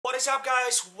What is up,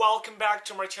 guys? Welcome back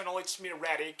to my channel. It's me,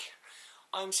 Radic.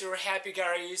 I'm so happy,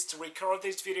 guys, to record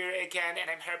this video again, and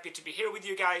I'm happy to be here with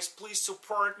you guys. Please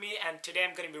support me, and today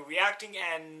I'm gonna be reacting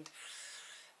and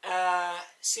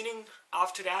singing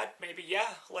after that. Maybe,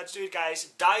 yeah, let's do it, guys.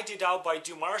 Adai+Daididau by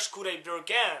Dimash could I be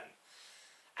again?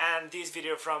 And this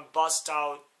video from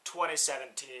Bastau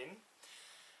 2017.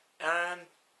 And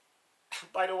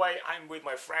by the way, I'm with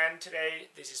my friend today.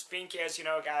 This is Pinky, as you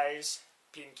know, guys.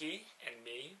 Pinky and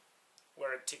me,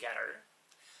 we're together.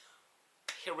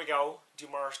 Here we go.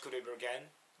 Dimash could I be again?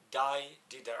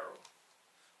 Adai+Daididau.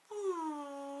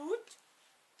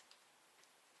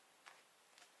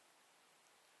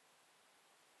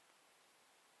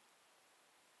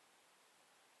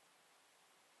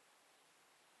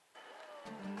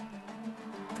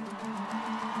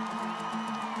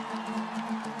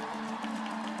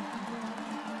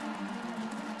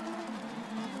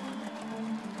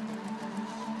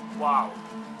 Wow.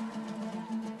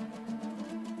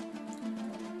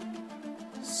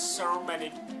 So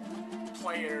many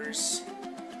players,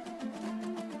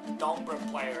 number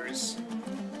players.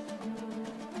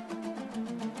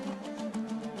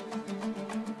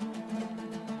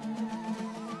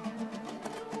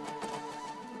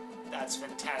 That's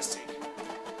fantastic.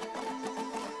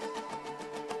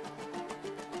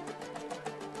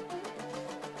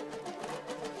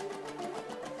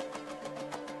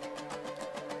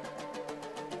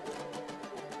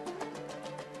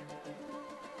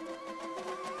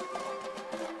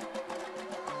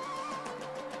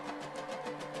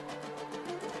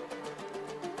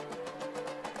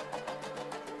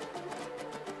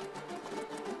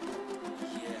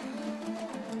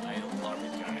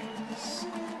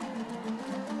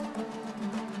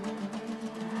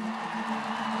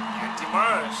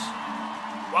 Dimash,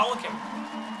 welcome.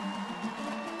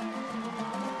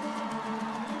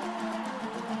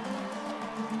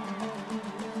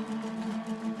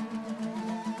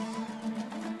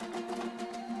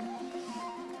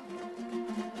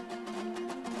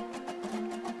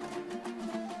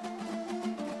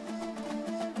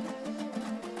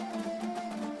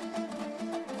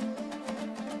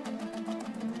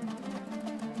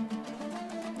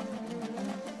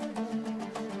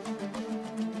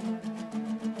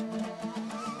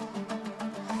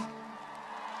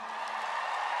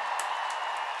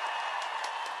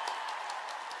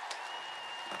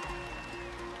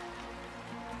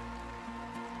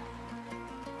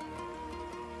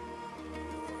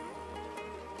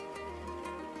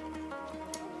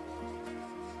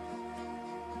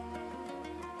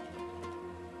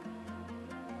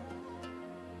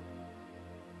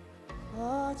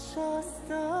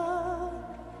 Жастан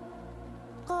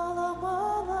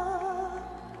қаламала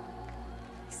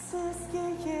сізге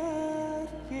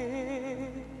ерке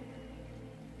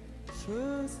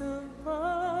жүзің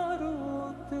ару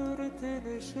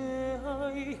түртініші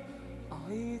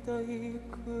айдай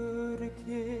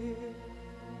көрге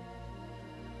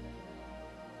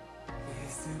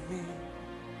есіме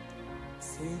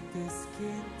сен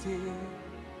түскенде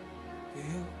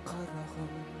ел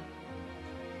қарағым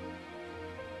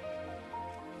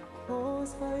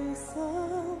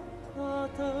қозғайсың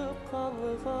қатып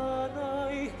қалған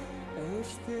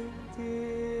іштің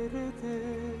дерті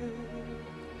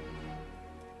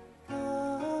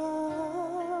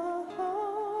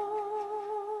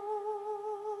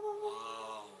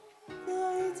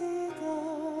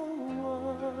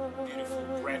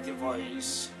Beautiful, breathy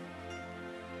voice.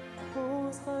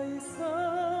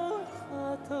 қозғайсың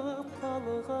қатып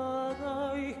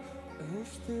қалған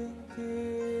іштің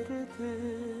дерті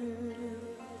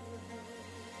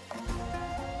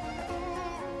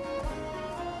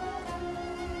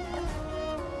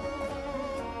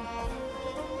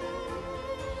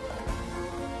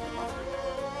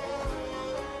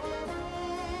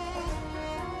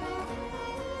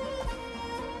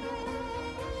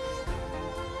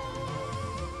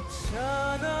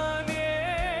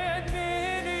Şanamen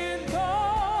benim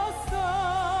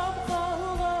dostum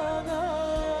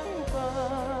kalganım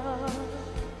var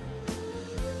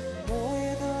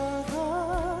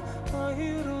Boynadan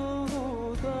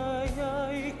ayrılıday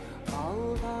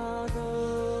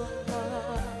alganım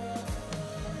var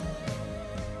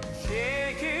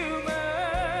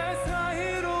Çekilmez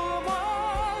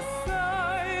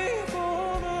ayrılmazsay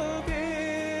bulup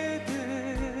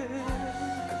edim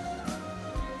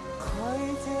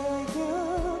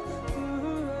Қайтайын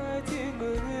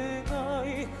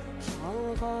өтіңнің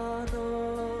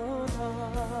шалғанына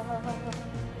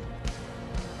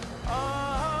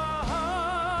Adai+Daididau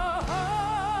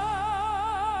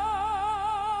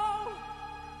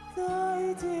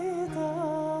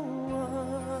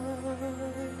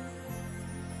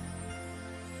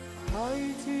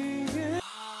달지게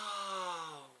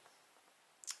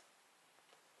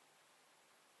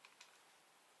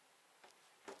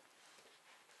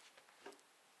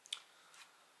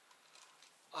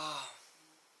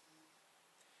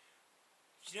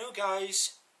You know,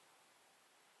 guys,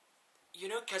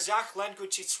 Kazakh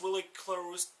language is really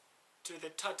close to the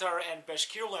Tatar and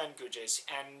Bashkir languages,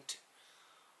 and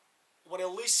when I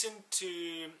listen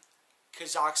to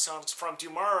Kazakh songs from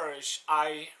Dimash,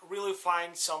 I really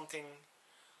find something,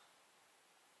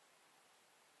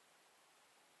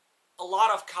 a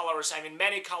lot of colors, I mean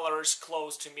many colors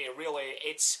close to me, really.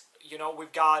 It's,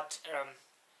 we've got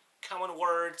common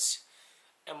words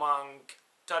among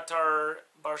Tatar,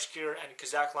 Bashkir and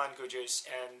Kazakh languages,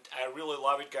 and I really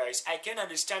love it, guys. I can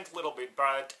understand a little bit,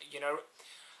 but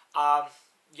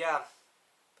yeah,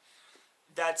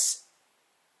 that's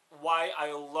why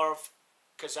I love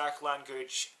Kazakh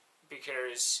language,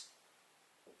 because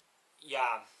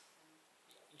yeah,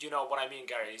 you know what I mean,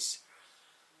 guys.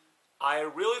 I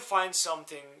really find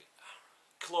something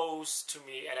close to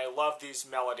me, and I love this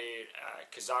melody,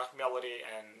 Kazakh melody,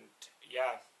 and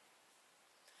yeah.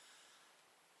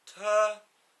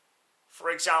 For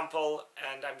example,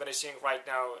 and I'm gonna sing right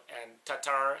now, and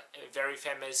Tatar, a very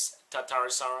famous Tatar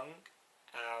song.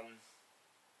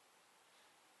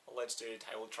 Let's do it.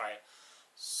 I will try.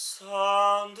 Sandogash,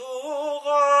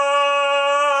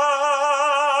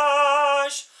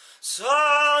 Sandogash,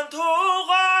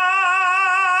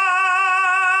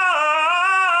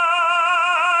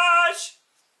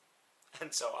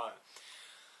 and so on.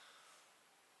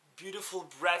 Beautiful,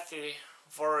 breathy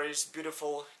voice,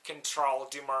 beautiful control,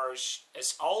 Dimash,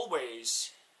 as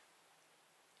always.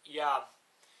 Yeah.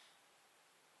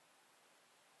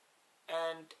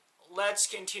 And let's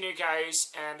continue,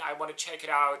 guys, and I want to check it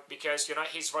out, because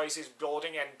his voice is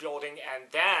building and building, and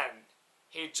then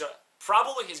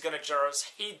probably he's gonna just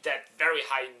hit that very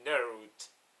high note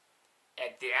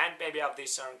at the end maybe of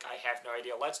this song. I have no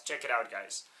idea. Let's check it out,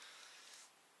 guys.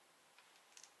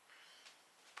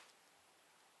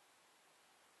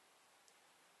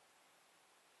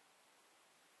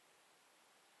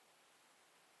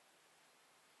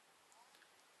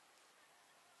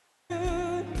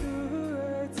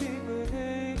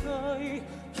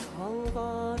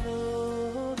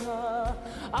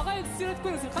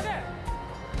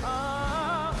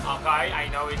 Okay, I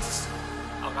know it's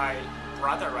okay,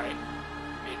 brother, right?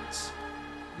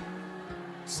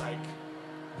 It's like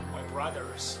my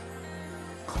brothers.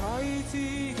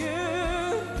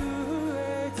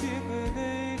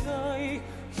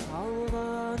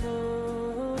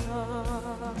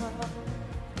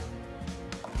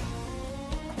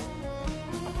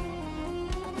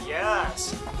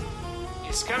 Yes,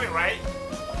 it's coming, right?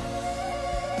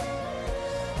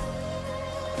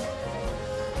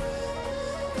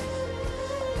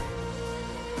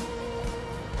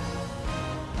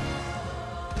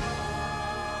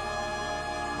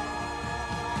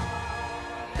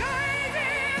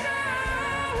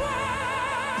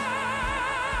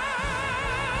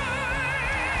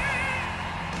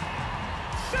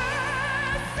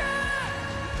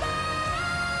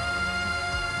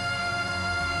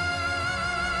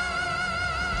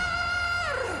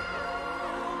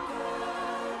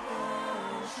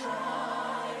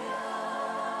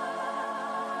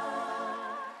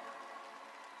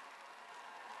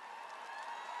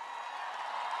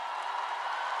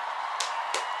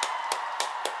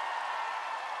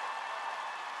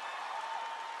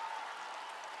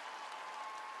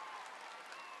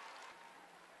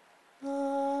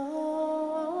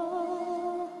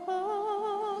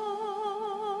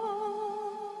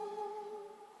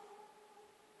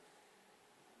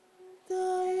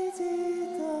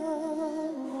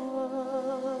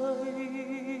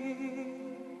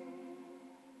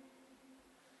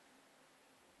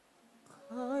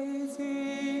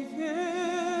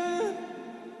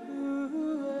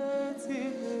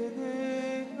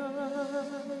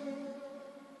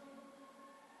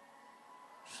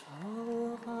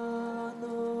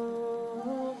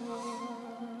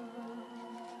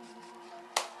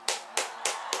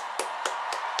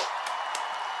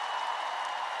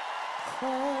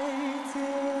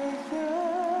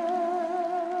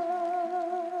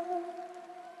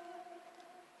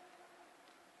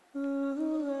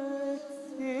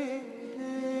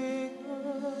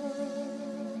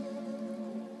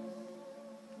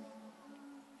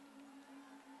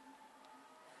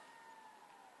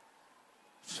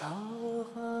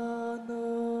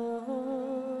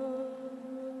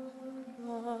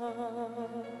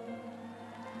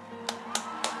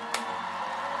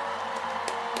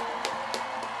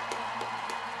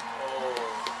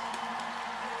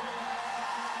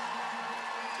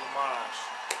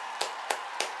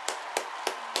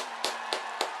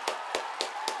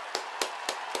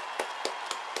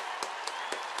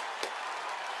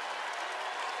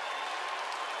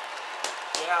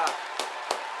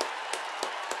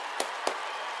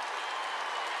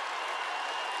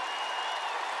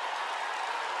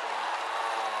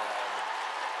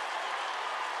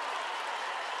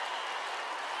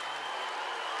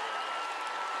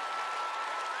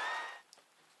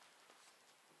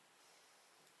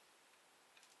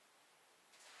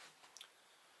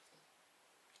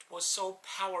 was so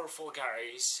powerful,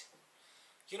 guys.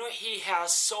 You know, he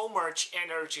has so much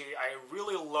energy. I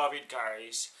really love it,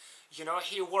 guys. You know,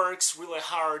 he works really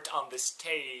hard on the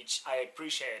stage. I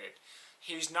appreciate it.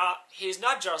 He's not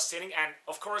just singing, and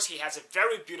of course he has a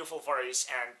very beautiful voice,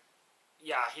 and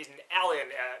yeah, he's an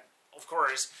alien, of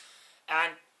course.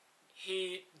 And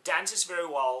he dances very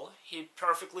well. He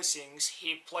perfectly sings.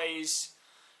 He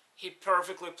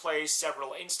perfectly plays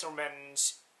several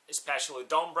instruments, especially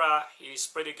dombra. He's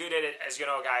pretty good at it, as you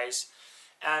know, guys.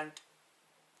 And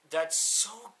that's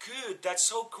so good. That's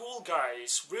so cool,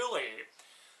 guys. Really.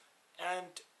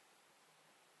 And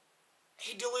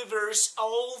he delivers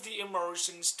all the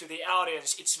emotions to the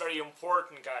audience. It's very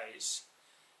important, guys.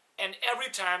 And every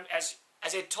time, as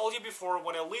I told you before,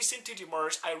 when I listen to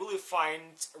Dimash, I really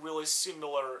find really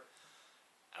similar,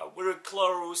 very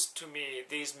close to me.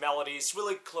 These melodies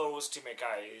really close to me,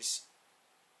 guys.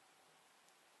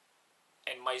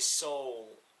 And my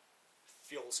soul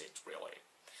feels it, really.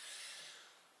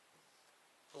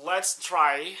 Let's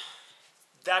try.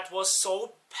 That was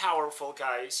so powerful,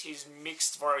 guys. His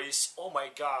mixed voice, oh my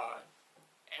god.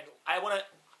 And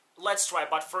let's try,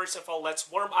 but first of all, let's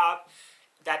warm up.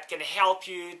 That can help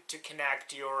you to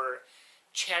connect your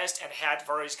chest and head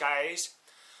voice, guys.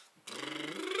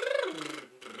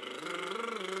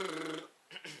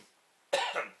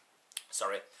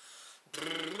 Sorry.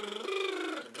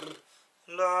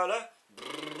 La la.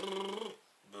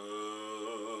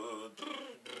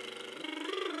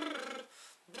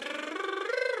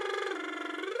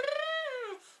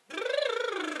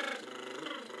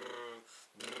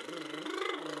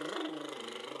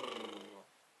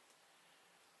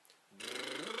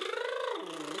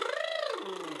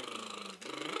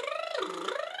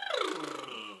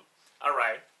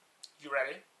 Alright, you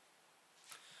ready?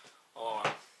 Oh,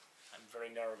 I'm very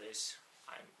nervous.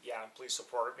 Please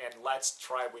support me and let's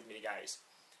try with me, guys.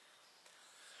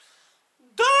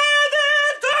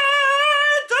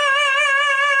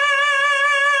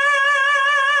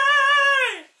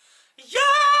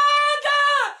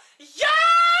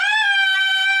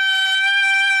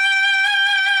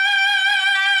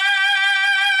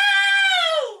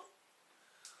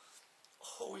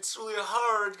 Oh, it's really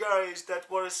hard, guys. That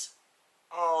was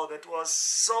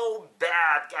so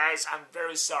bad, guys. I'm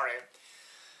very sorry.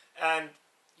 And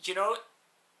you know,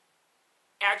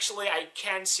 actually, I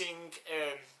can't sing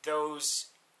those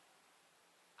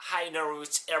high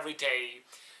notes every day,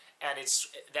 and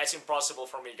that's impossible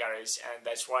for me, guys. And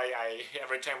that's why I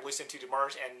every time listen to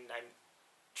Dimash, and I'm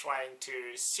trying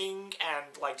to sing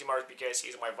and like Dimash because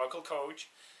he's my vocal coach,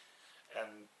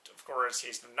 and of course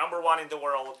he's the #1 in the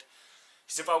world.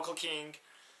 He's the vocal king.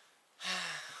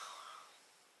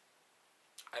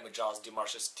 I'm just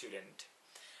Dimash's student,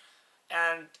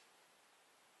 and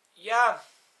yeah,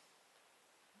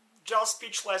 just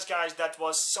speechless, guys. That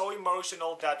was so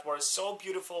emotional, that was so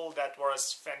beautiful, that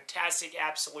was fantastic,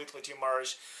 absolutely,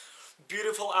 Dimash.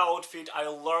 Beautiful outfit. I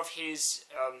love his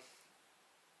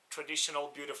traditional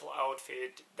beautiful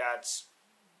outfit. That's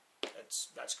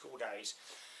cool, guys.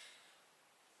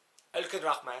 Elkin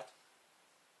Rahmat.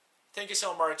 Thank you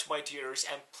so much, my dears,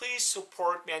 and please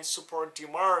support me and support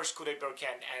Dimash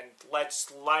Kudaibergen, and let's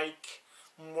like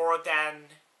more than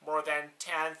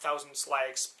 10,000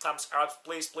 likes, thumbs up,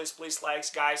 please likes,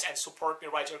 guys, and support me,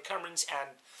 write your comments,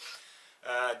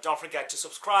 and don't forget to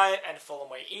subscribe and follow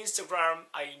my Instagram.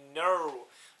 I know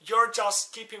you're just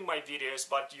skipping my videos,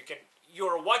 but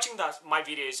you're watching my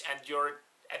videos, and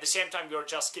at the same time you're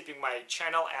just skipping my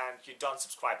channel and you don't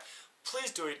subscribe. Please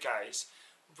do it, guys.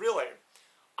 Really,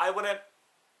 I wanna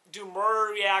do more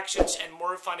reactions and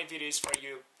more funny videos for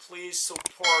you. Please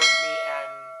support me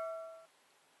and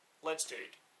let's do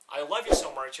it. I love you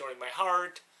so much. You're in my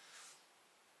heart.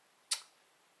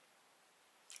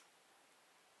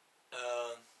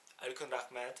 Alkun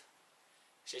Rahmat.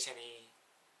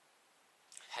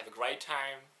 Have a great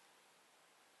time.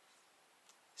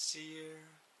 See you.